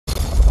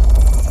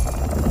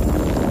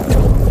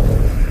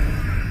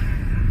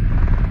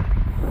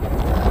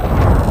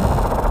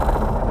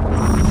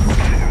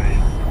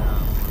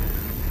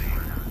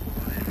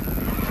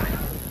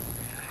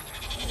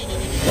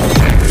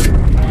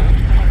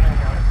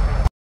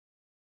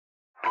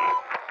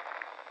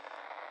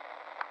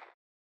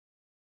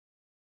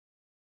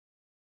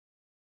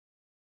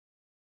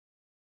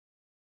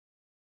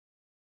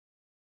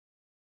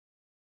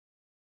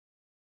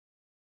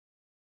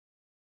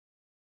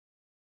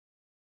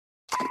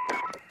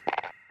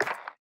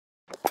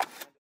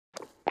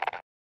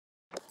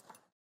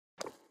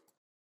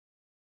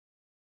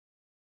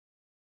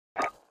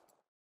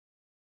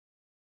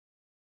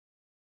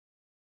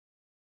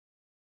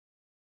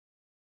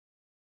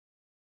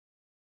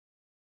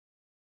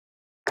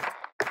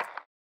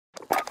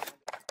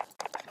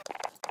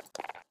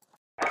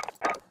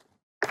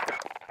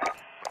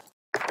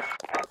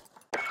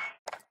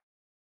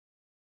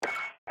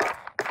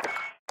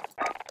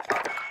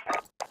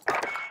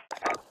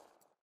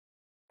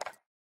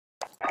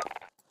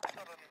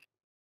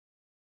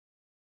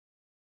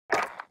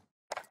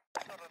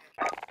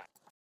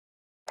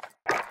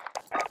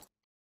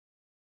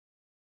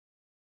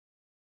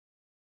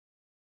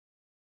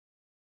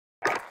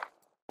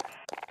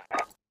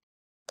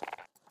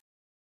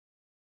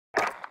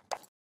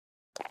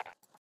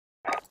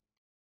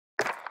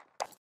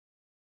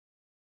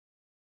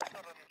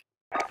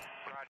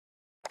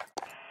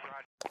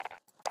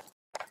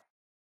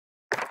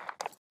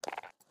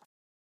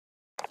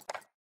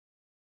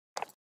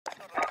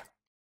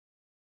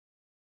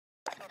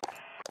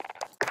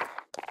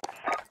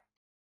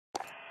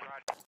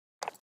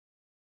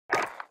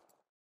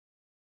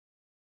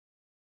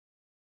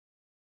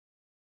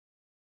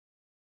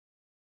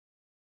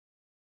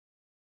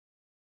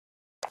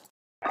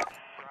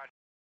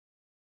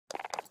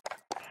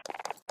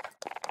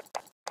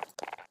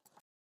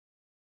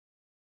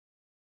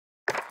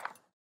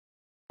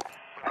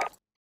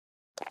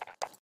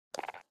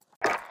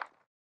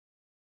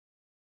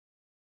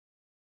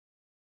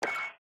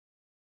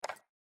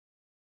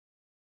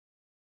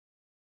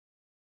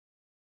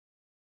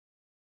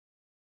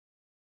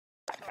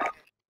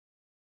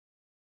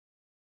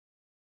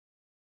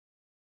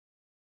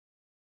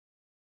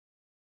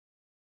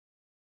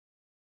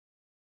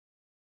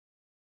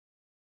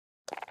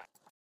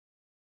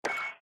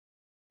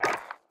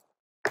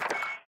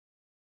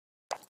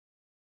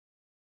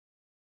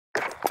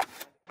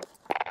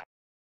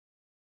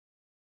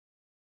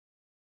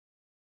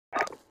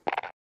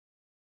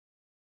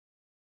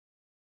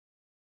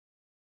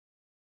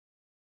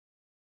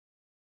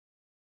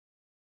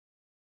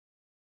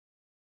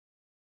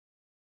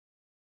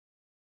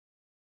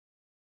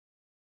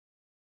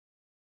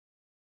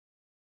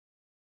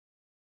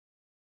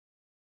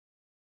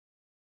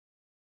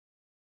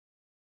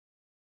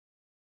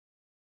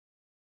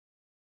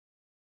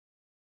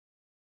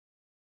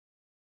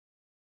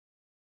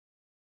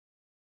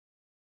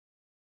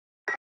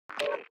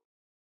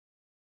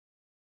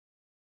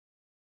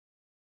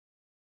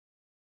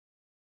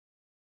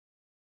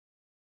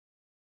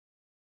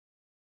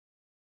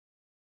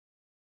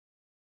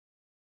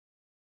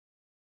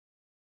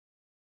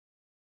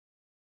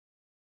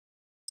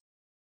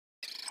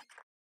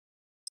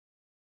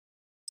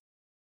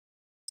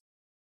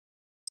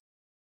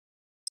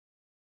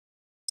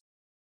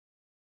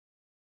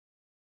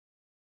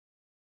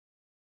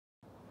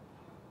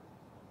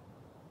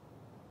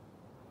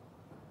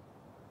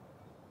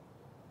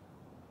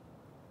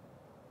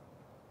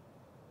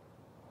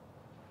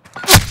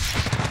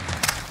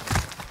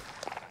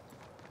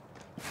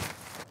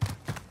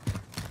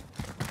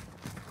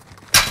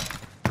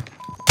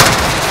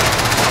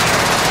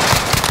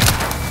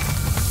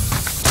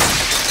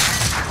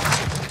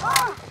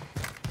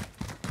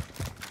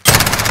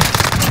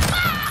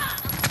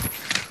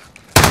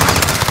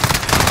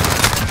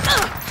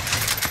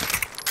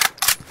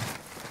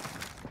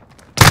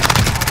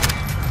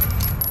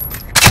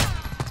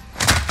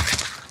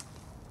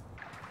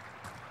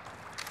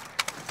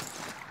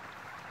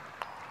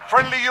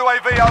Friendly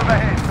UAV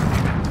overhead.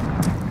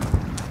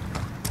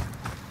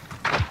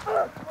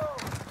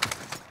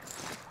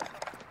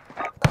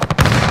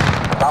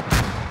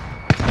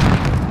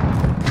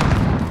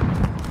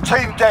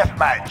 Team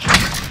deathmatch.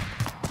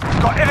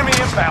 Got enemy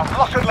inbound,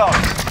 lock and load.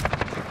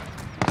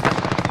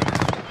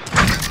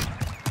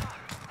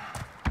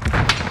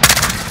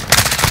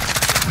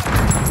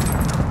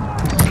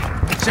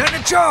 Set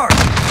a charge!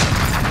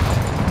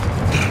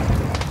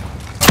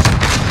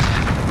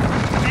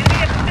 Enemy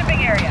at the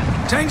shipping area.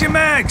 Changing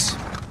mags!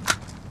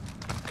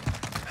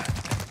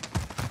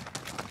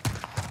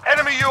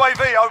 Enemy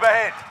UAV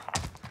overhead.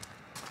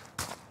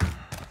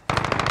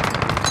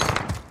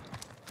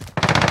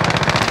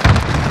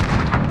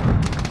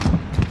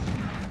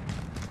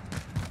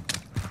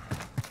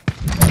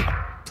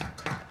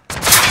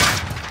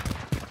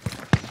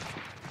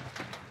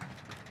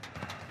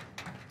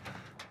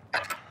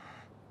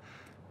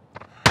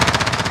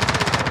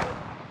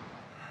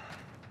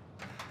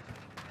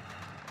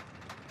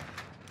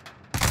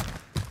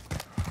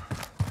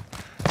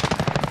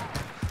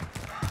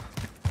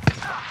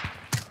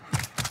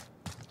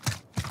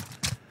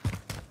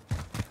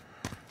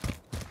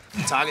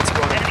 Target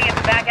squad. Enemy in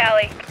the back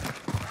alley.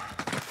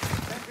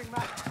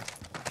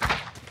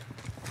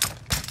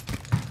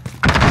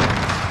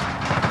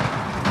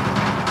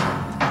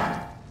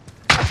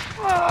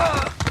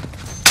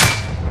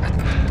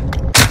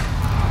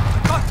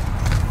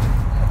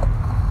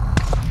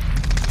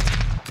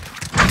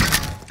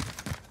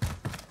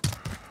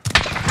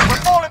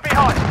 We're falling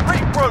behind.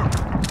 Regroup.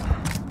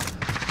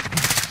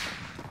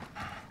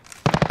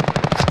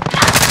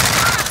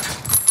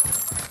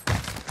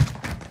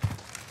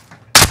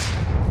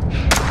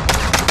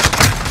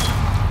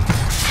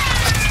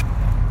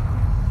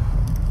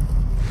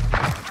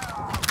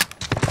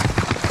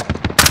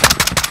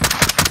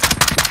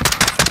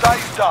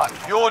 Day's done.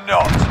 You're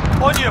not.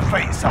 On your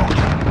feet,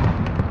 soldier.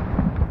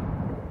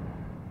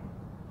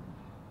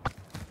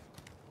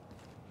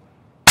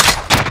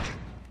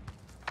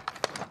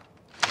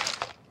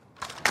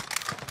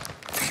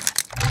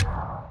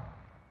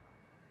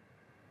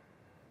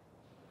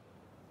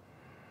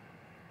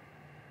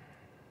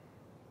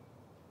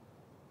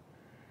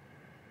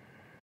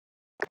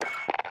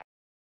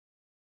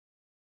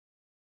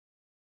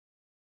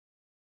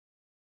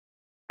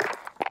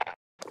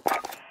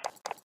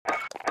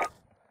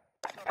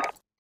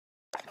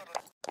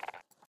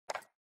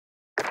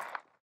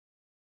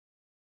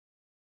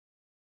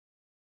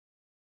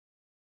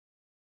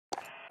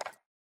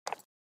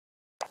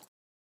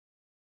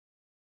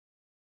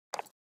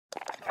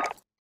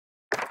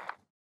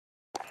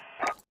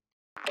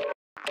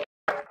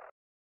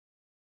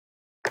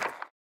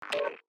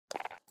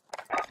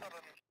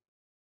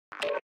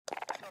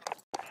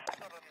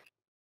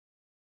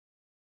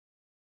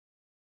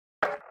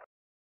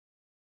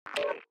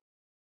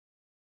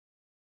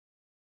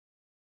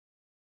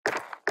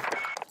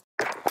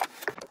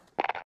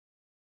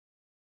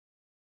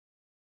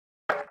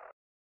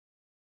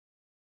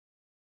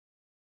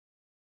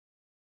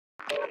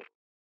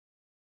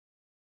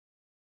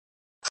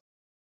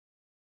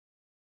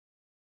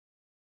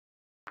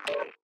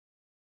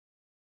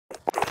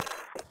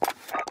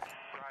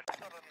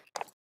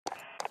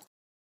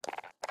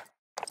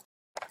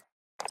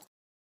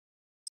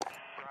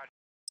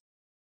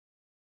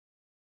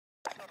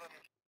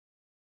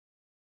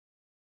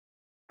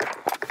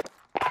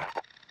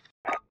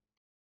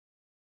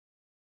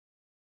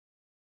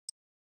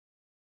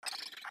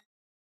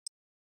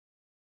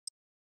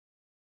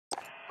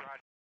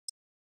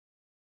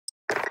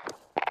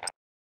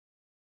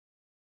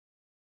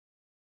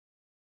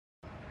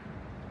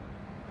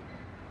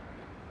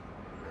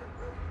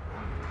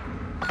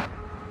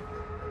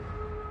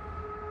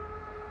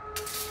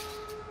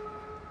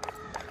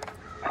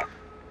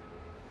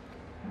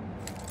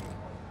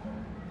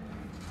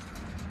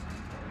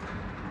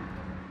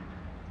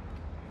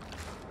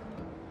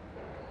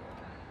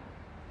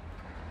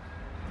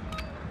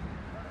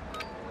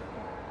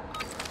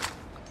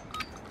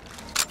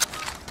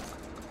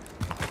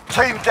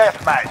 Team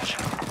deathmatch.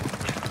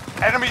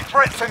 Enemy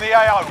threats in the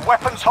AO.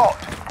 Weapons hot.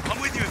 I'm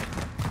with you.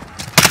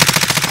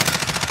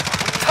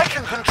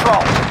 Taking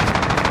control.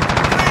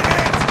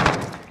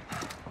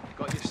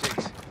 Got your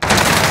six.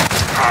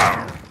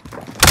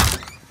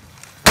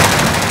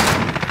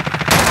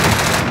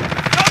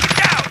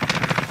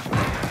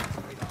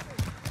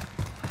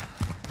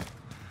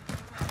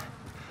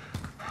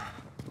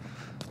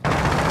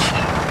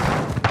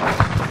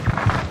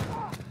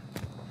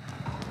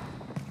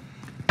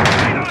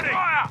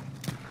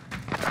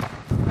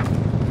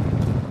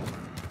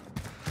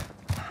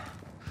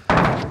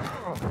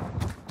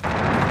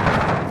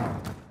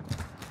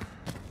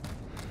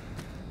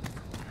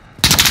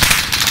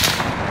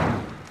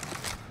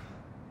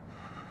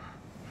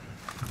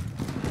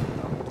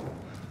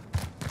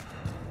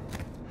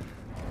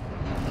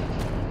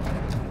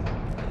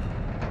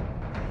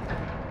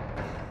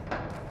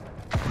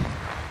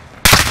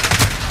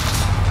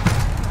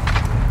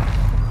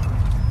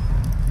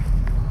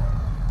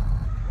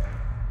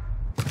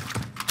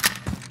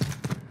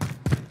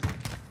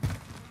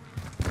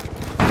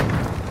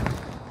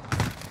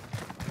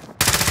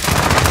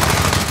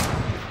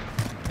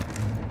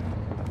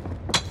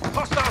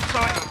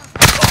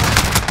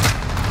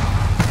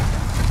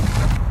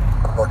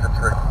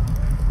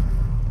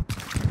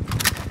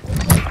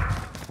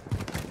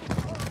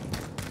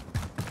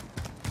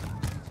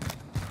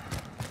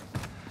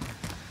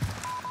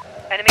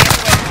 Enemy on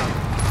the way.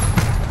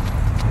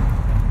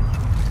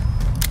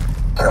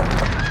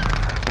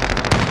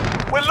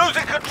 We're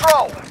losing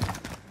control.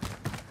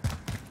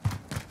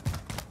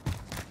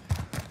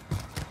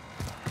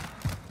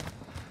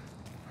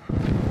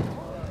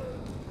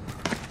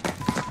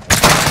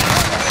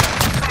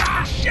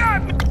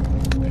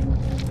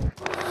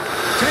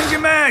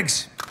 Changing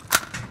mags.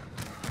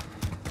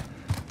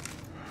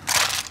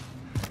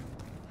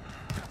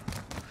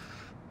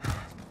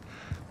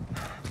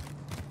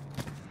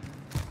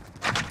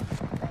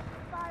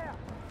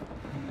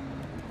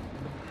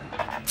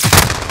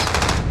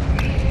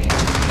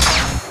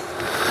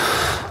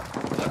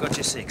 I got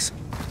your six.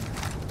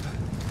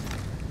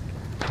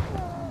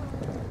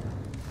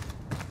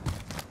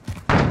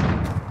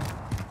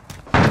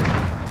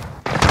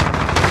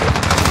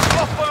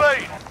 Lost the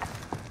lead.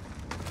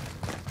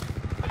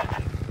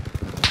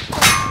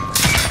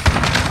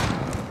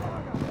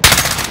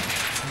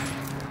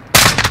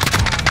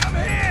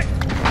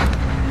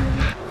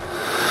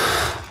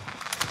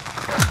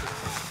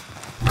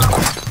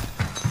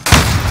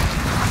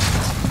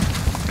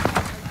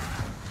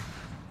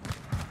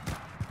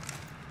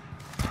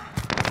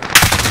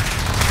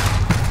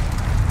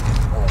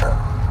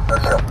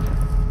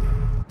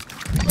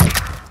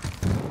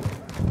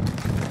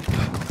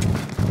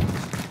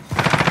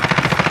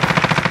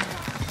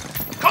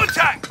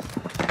 Contact!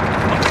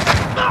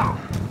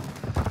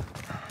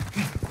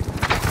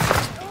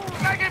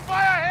 Taking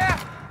fire here.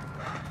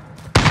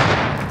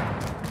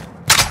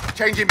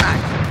 Changing mag.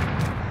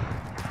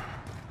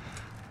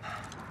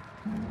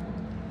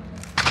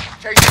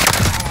 Changing.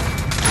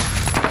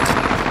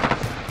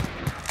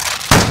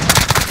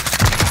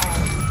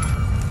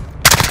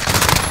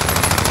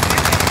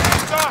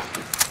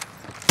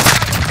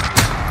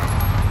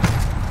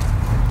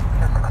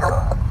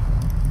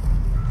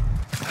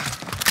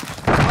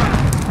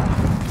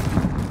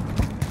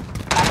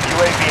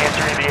 UAV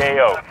entering the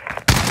AO.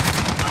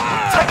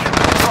 Taking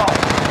control.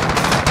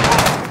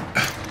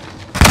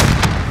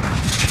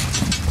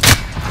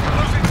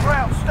 Losing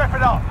ground. Step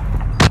it up.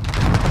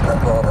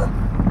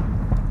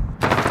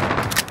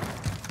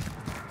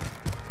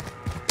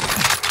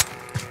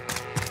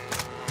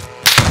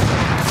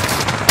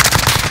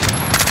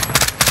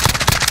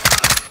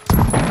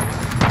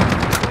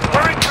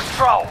 We're in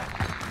control.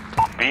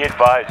 Be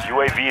advised,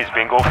 UAV is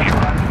bingo fuel.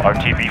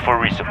 RTB for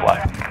resupply.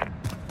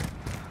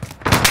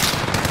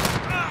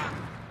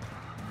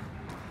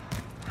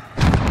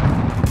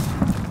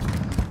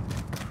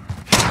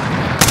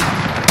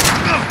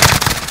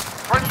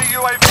 Friendly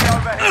UAV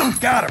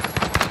overhead. Got her.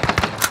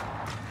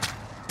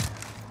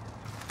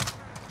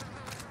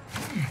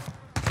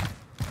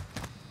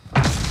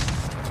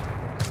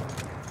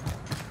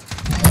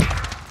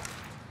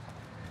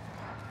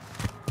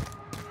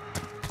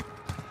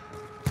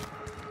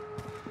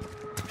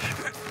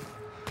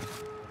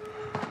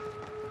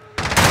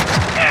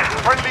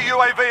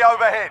 UAV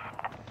overhead.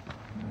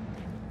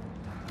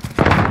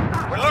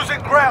 We're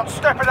losing ground.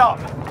 Step it up.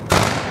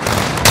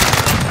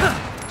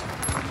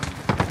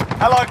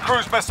 Allied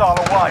cruise missile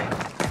away.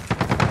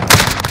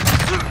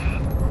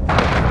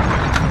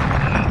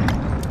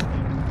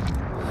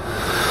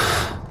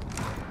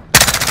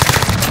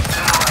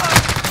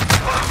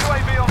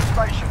 UAV on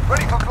station.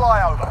 Ready for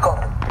flyover.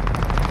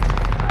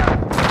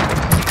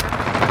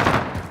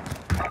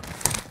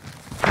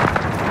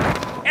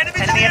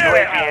 Enemies in the Enemy in the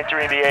area! UAV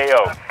entering the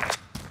AO.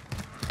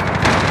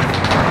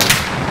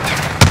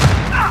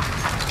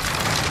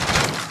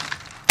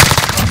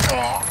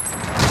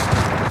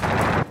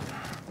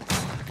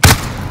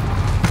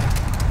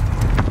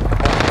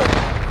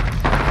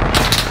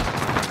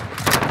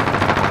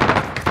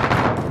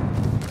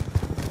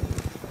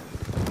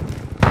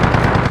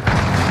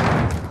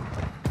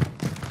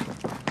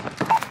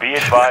 Be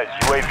advised,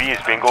 UAV is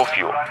bingo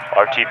fuel.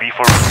 RTB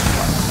for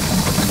resupply.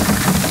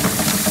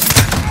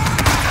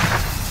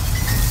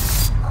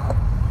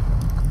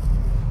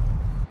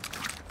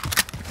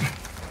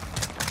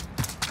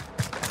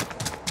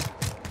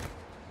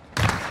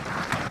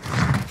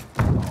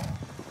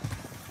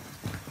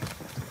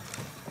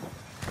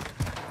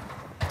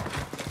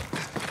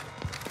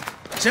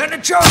 Turn the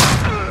charge!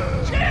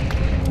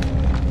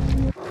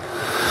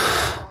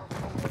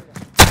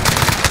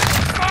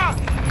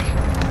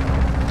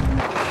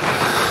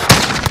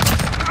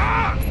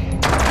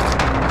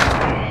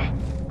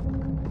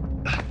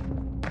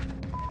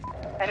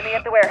 Enemy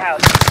at the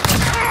warehouse.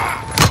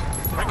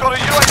 We've got a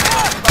UAV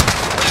on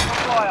station. Ready for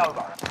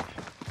flyover.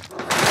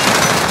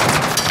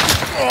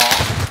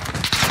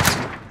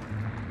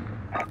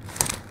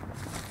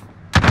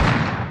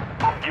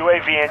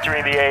 UAV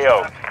entering the AO.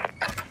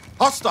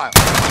 Hostile.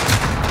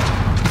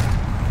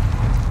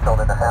 Sold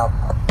in the house.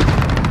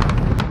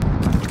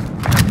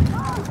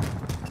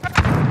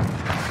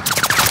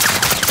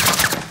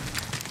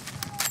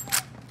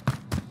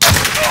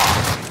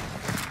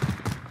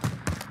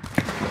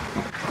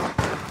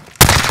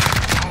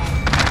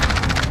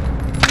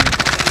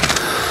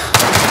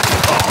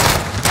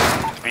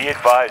 Be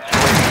advised,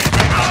 UAV is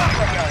bingo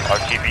fuel.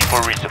 RTB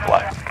for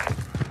resupply.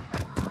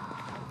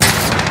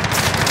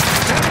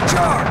 Turn the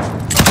charge!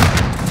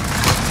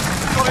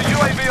 We've got a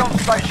UAV on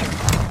station.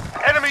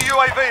 Enemy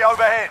UAV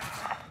overhead.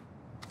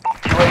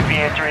 UAV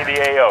entering the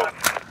AO.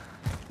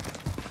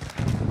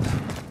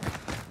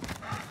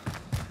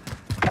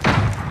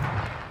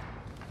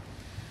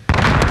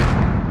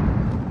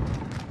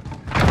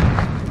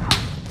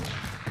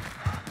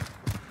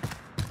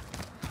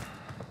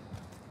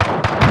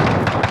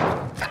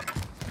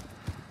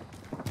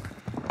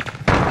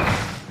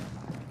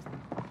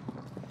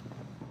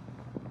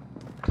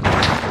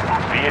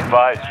 Be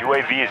advised,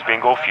 UAV is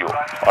bingo fuel.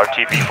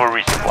 RTB for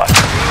resupply.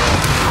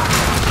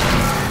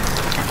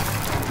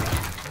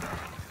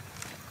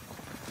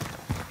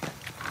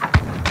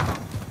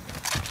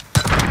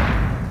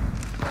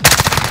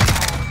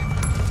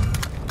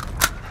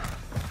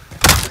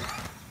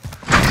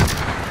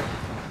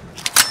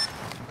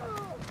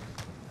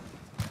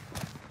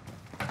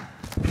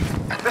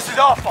 This is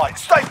our fight.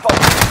 Stay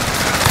focused.